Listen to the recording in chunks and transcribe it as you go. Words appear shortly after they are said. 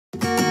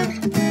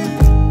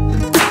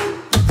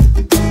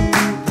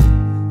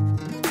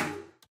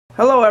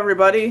Hello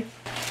everybody.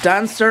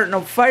 Don's starting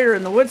a fire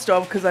in the wood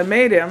stove because I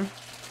made him.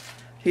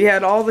 He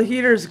had all the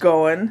heaters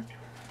going.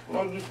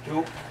 Well, just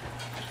two.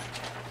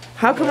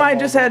 How come I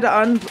just had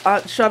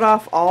to shut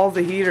off all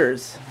the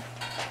heaters?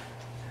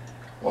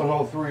 Well,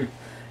 no, three.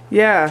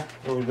 Yeah.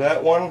 There was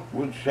that one,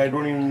 which I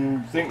don't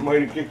even think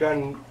might have kicked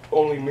on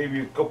only maybe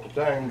a couple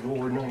times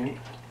overnight.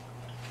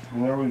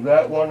 And there was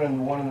that one and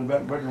the one in the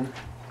back bedroom.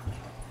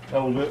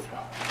 That was it.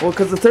 Well,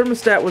 because the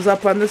thermostat was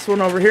up on this one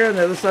over here on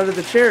the other side of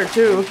the chair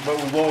too. But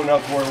it was low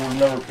enough where it was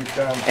never kicked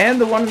on. And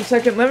the one in the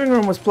second living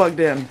room was plugged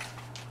in.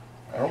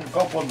 I don't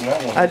recall plugging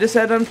that one. I just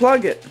had to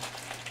unplug it.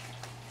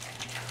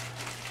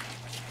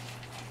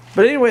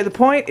 But anyway, the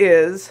point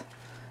is,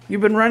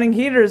 you've been running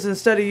heaters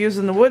instead of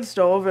using the wood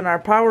stove, and our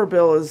power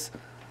bill is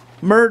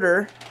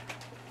murder.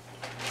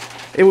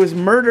 It was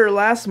murder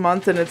last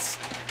month, and it's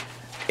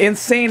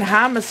insane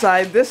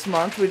homicide this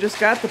month. We just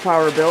got the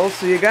power bill,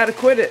 so you gotta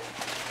quit it.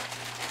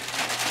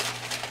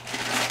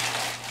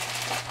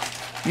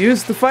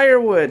 Use the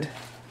firewood.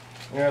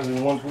 Yeah,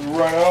 then once we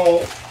run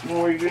out,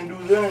 what are you going to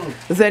do then?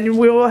 Then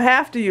we will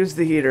have to use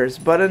the heaters.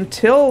 But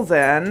until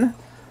then,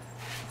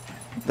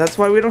 that's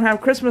why we don't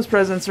have Christmas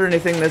presents or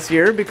anything this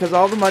year, because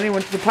all the money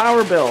went to the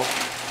power bill.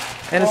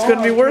 And it's going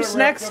to be worse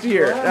next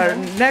year, or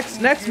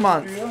next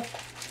month.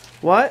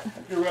 What?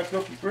 I wrapped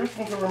up the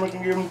Christmas ornaments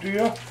and gave them to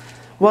you.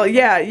 Well,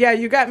 yeah,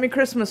 you got me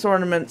Christmas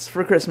ornaments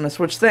for Christmas,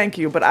 which thank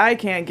you, but I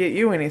can't get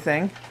you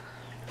anything.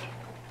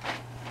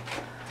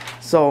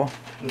 So.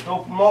 Just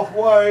open them off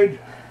wide.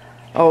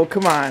 Oh,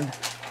 come on.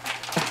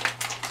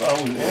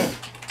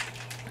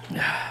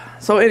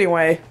 So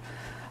anyway,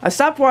 I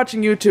stopped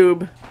watching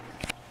YouTube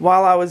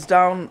while I was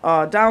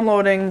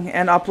downloading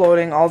and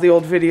uploading all the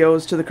old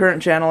videos to the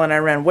current channel, and I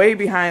ran way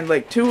behind,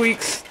 like 2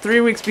 weeks,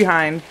 3 weeks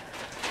behind.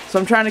 So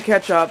I'm trying to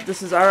catch up.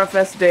 This is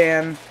RFS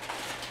Dan,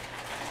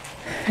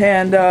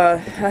 and I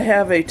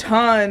have a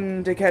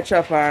ton to catch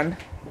up on.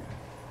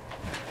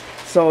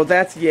 So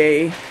that's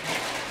yay.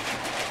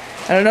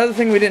 And another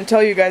thing we didn't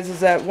tell you guys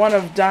is that one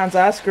of Don's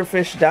Oscar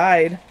fish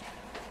died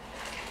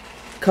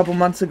a couple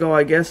months ago,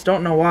 I guess.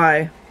 Don't know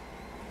why.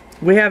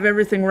 We have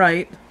everything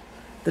right.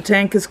 The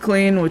tank is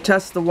clean. We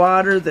test the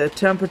water. The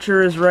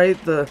temperature is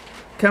right. The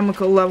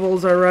chemical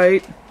levels are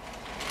right.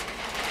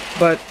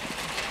 But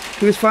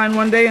he was fine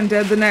one day and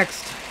dead the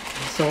next.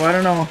 So I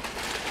don't know.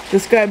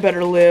 This guy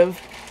better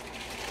live.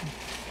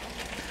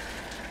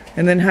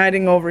 And then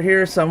hiding over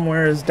here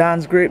somewhere is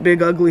Don's great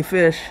big ugly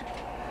fish.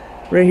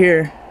 Right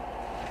here.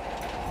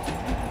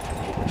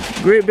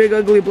 Great big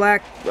ugly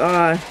black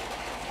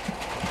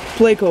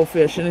Placo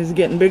fish, and he's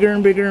getting bigger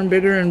and bigger and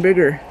bigger and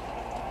bigger.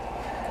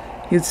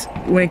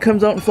 When he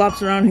comes out and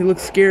flops around, he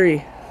looks scary.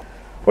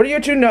 What are you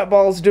two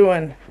nutballs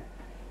doing?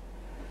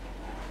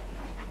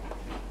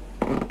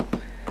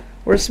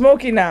 Where's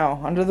Smokey now?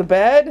 Under the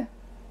bed?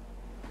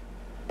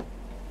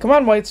 Come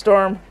on,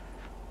 Whitestorm.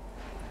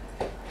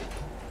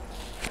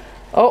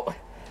 Oh,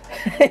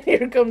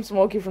 here comes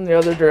Smokey from the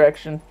other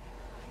direction.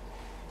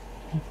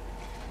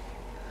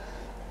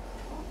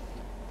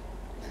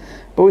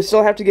 But we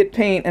still have to get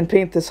paint and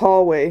paint this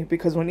hallway,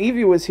 because when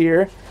Evie was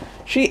here,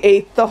 she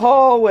ate the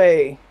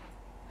hallway.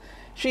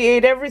 She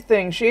ate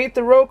everything. She ate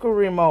the Roku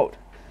remote.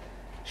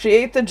 She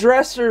ate the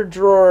dresser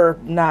drawer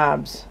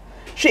knobs.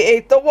 She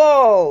ate the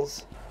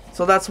walls.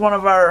 So that's one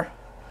of our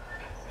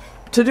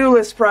to-do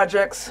list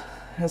projects,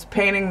 is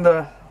painting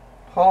the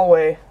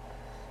hallway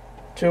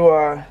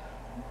to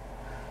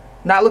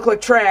not look like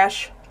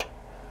trash,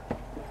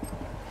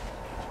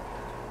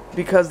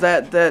 because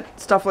that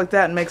stuff like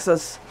that makes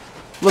us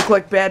look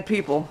like bad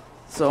people.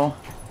 So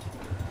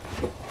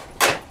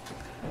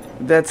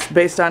that's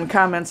based on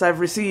comments I've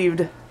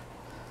received.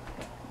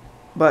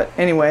 But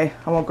anyway,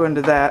 I won't go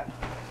into that.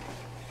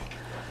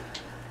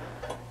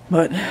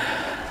 But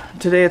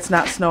today it's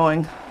not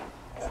snowing,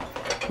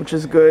 which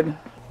is good.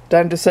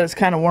 Don just said it's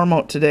kind of warm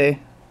out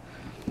today.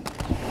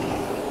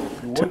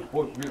 It was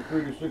supposed to get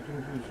 3 to 6 inches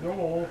of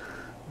snow.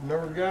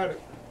 Never got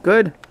it.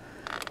 Good.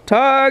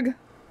 Tug!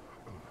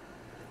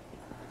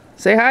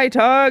 Say hi,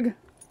 Tug!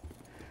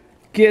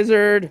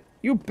 Gizzard,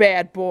 you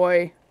bad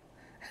boy.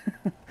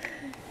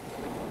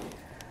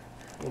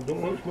 Well,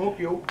 don't let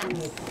Smokey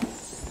open.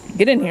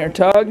 Get in here,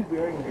 Tug.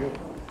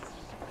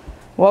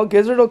 Well,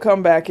 Gizzard will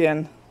come back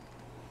in.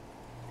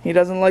 He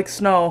doesn't like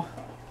snow.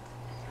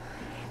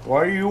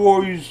 Why do you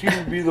always seem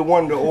to be the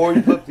one to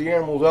always let the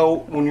animals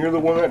out when you're the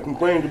one that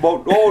complains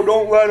about, oh,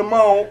 don't let them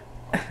out?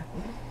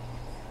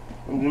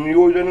 And then you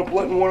always end up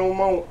letting one of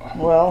them out.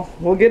 Well,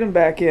 we'll get him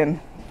back in.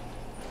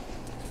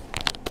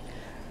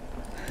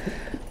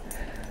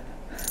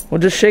 We'll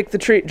just shake the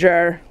treat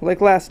jar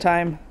like last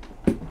time.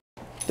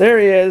 There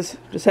he is.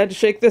 Just had to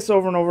shake this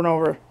over and over and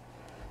over.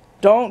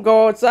 Don't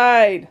go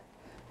outside.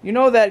 You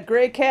know that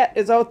gray cat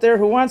is out there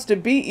who wants to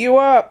beat you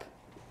up.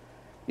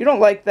 You don't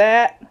like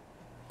that.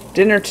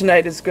 Dinner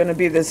tonight is going to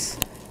be these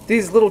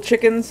little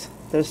chickens.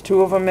 There's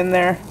 2 of them in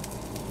there.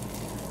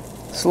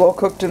 Slow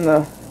cooked in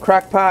the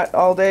crock pot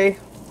all day.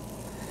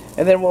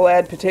 And then we'll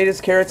add potatoes,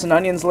 carrots, and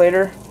onions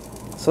later.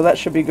 So that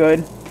should be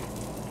good.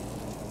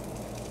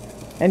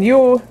 And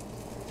you,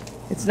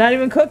 it's not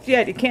even cooked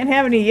yet. You can't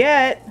have any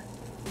yet.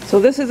 So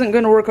this isn't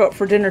going to work out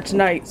for dinner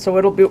tonight. So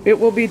it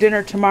will be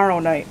dinner tomorrow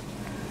night.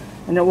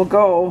 And it will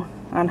go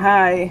on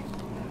high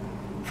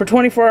for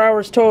 24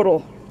 hours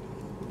total.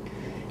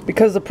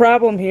 Because the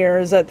problem here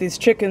is that these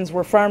chickens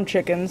were farm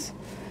chickens.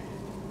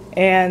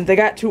 And they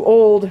got too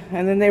old,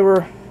 and then they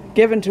were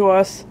given to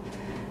us.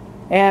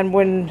 And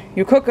when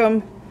you cook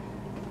them,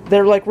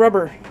 they're like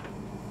rubber.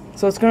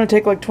 So it's going to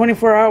take like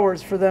 24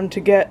 hours for them to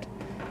get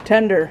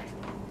tender.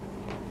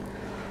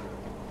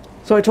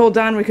 So I told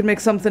Don we could make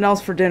something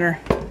else for dinner,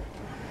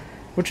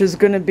 which is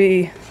going to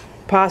be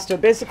pasta.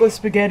 Basically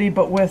spaghetti,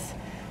 but with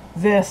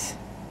this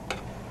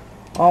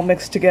all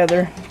mixed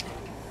together.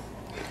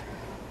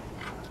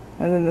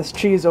 And then this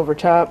cheese over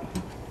top.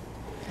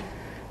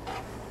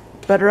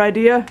 Better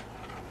idea?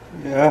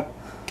 Yeah.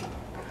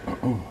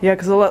 Yeah,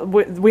 because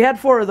we had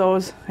 4 of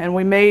those, and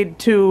we made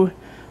 2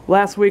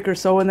 last week or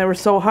so, and they were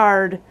so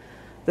hard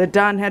that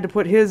Don had to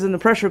put his in the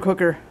pressure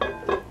cooker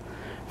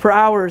for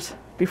hours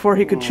before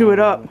he could chew it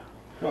up.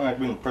 Don't have to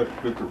be in the pressure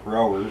cooker for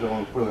hours. I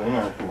want to put it in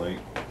there for like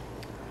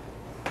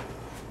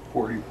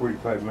 40,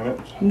 45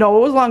 minutes. No,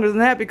 it was longer than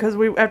that, because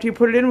after you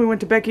put it in, we went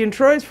to Becky and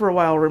Troy's for a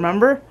while,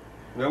 remember?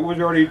 That was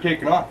already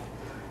taken off.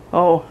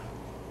 Oh.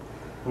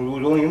 It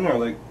was only in there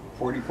like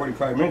 40,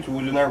 45 minutes. It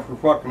was in there for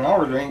fucking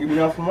hours. There ain't gonna be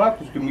nothing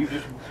left. It's gonna be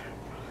just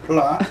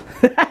plop.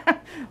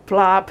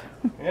 Plop.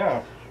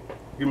 Yeah.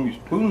 Give me a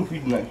spoon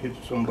feeding that shit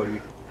to somebody.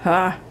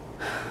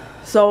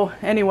 So,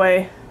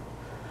 anyway,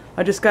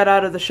 I just got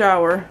out of the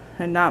shower,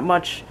 and not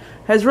much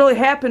has really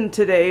happened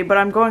today, but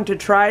I'm going to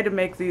try to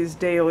make these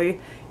daily.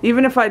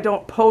 Even if I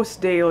don't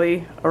post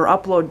daily or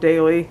upload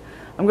daily,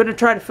 I'm going to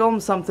try to film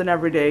something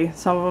every day.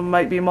 Some of them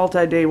might be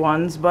multi-day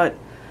ones, but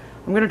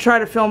I'm going to try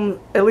to film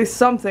at least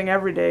something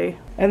every day.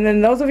 And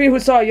then those of you who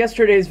saw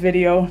yesterday's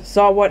video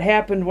saw what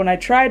happened when I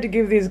tried to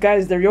give these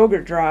guys their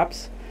yogurt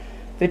drops.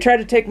 They tried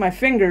to take my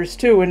fingers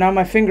too, and now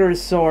my finger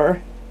is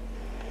sore.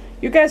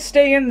 You guys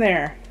stay in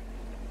there.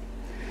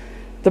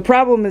 The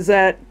problem is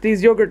that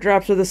these yogurt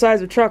drops are the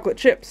size of chocolate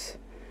chips,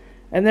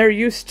 and they're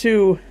used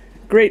to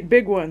great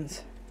big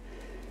ones.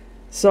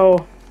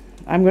 So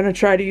I'm going to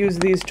try to use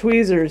these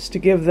tweezers to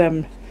give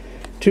them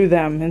to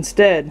them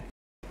instead.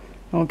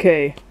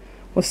 Okay,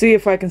 we'll see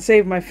if I can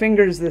save my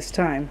fingers this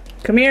time.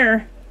 Come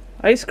here,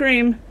 ice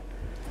cream.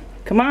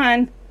 Come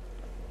on.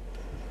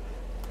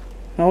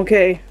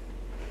 Okay,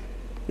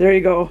 there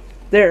you go.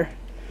 There,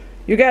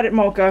 you got it,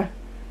 Mocha.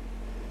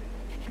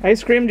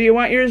 Ice cream, do you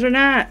want yours or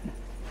not?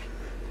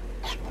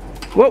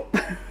 Whoa,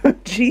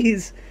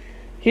 jeez.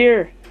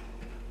 Here.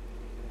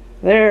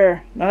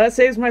 There. Now that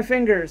saves my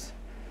fingers.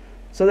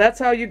 So that's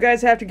how you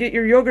guys have to get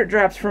your yogurt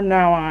drops from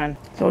now on.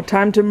 So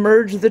time to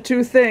merge the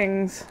two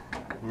things.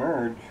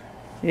 Merge?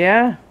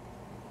 Yeah.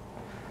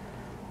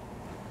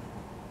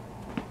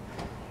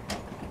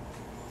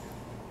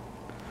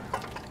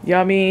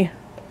 Yummy.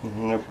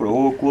 And I put a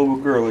whole clove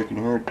of garlic in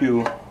here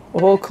too. A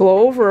whole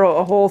clove or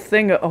a whole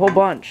thing, a whole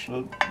bunch?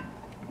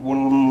 One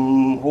of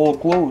them whole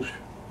cloves.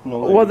 No,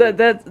 well,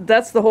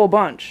 that's the whole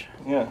bunch.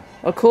 Yeah.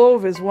 A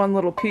clove is one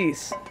little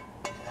piece.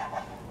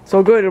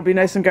 So good, it'll be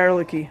nice and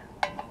garlicky.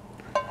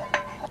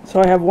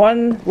 So I have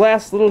one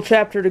last little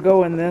chapter to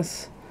go in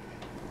this.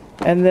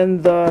 And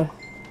then the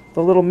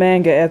little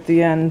manga at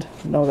the end.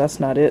 No, that's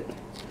not it.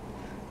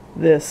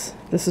 This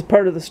is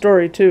part of the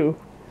story too.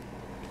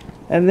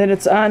 And then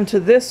it's on to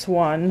this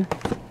one.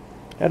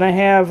 And I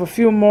have a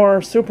few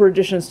more super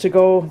editions to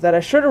go that I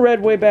should have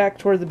read way back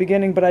toward the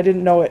beginning, but I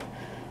didn't know it.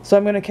 So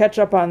I'm going to catch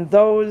up on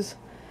those,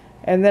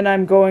 and then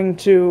I'm going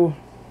to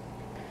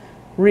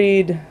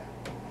read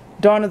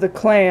Dawn of the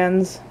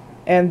Clans,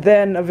 and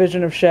then A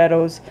Vision of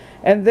Shadows,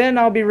 and then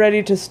I'll be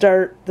ready to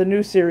start the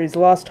new series,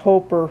 Lost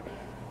Hope or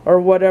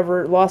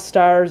whatever, Lost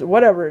Stars,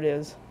 whatever it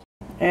is.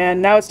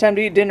 And now it's time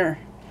to eat dinner.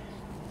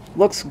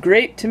 Looks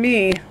great to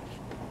me.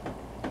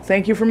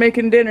 Thank you for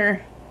making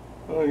dinner.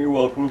 Oh, you're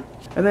welcome.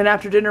 And then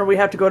after dinner we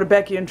have to go to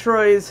Becky and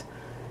Troy's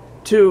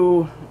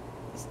to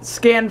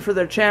scan for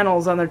their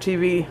channels on their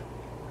TV,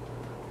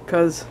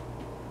 because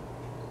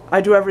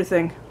I do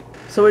everything.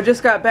 So we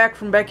just got back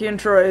from Becky and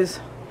Troy's,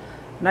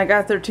 and I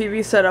got their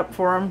TV set up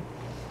for them,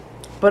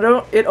 but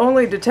it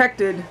only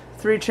detected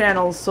 3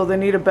 channels, so they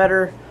need a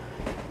better,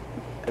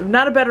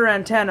 not a better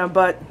antenna,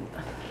 but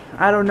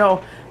I don't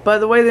know. By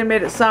the way they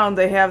made it sound,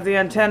 they have the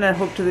antenna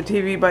hooked to the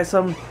TV by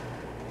some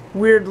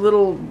weird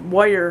little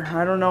wire.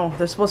 I don't know.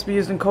 They're supposed to be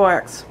using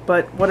coax,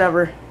 but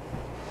whatever.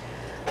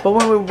 But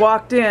when we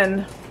walked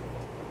in,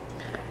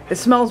 it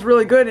smells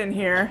really good in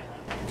here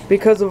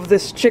because of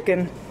this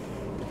chicken.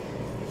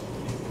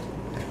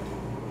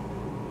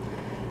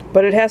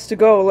 But it has to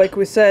go, like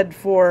we said,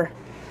 for,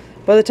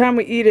 by the time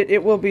we eat it,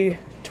 it will be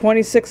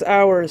 26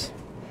 hours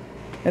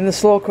in the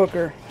slow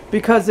cooker,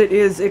 because it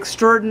is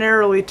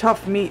extraordinarily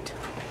tough meat.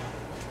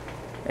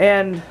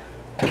 And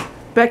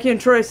Becky and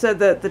Troy said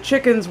that the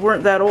chickens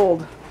weren't that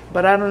old,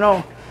 but I don't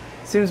know.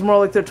 Seems more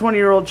like they're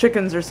 20-year-old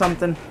chickens or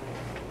something.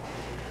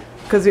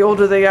 Because the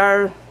older they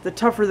are, the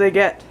tougher they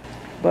get.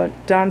 But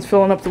Don's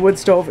filling up the wood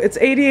stove. It's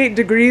 88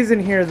 degrees in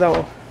here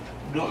though.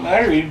 Don't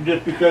matter, even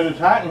just because it's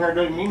hot in here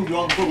doesn't mean you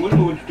don't put wood in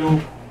the wood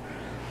stove.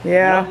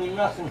 Yeah. Doesn't mean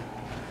nothing.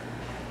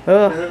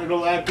 Ugh.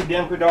 It'll actually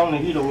dampen down the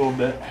heat a little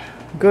bit.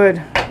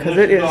 Good, because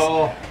it is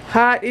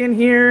hot in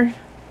here.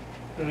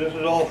 And this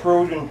is all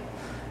frozen.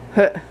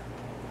 Huh.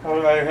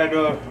 I had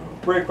to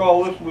break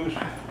all this loose.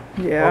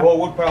 Yeah. Our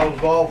whole wood pile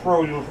was all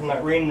frozen from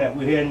that rain that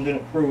we had and then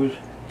it froze.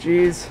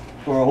 Jeez.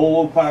 So our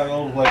whole wood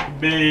pile was like a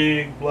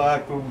big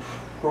block of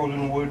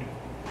frozen wood.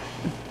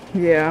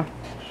 Yeah.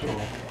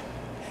 So.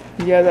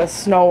 Yeah, that's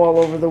snow all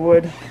over the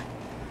wood.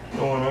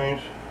 So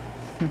nice.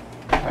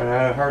 I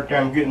had a hard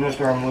time getting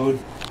this arm load.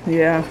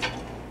 Yeah.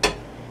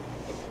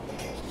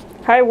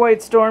 Hi,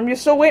 Whitestorm. You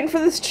still waiting for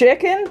this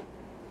chicken?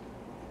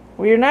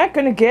 Well, you're not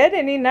going to get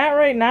any, not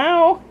right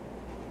now.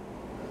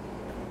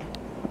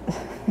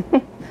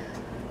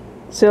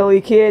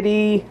 Silly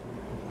kitty.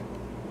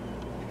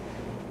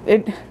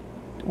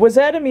 Was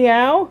that a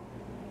meow?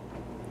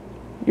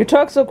 You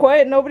talk so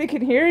quiet nobody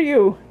can hear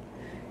you.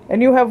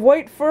 And you have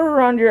white fur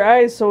around your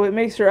eyes so it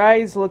makes your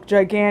eyes look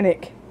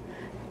gigantic.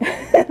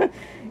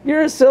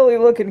 You're a silly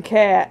looking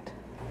cat.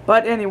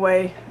 But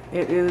anyway,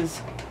 it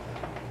is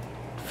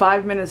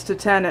 5 minutes to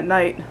 10 at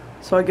night.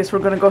 So I guess we're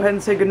going to go ahead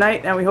and say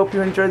goodnight, and we hope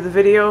you enjoyed the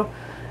video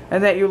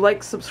and that you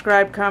like,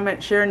 subscribe,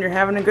 comment, share, and you're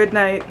having a good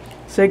night.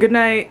 Say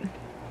goodnight.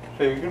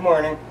 Say good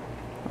morning.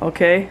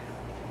 Okay.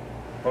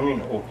 I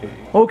mean, okay.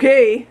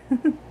 Okay.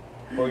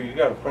 Well, you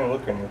got a funny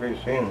look on your face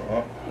saying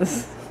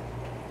that.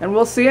 And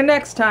we'll see you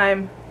next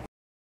time.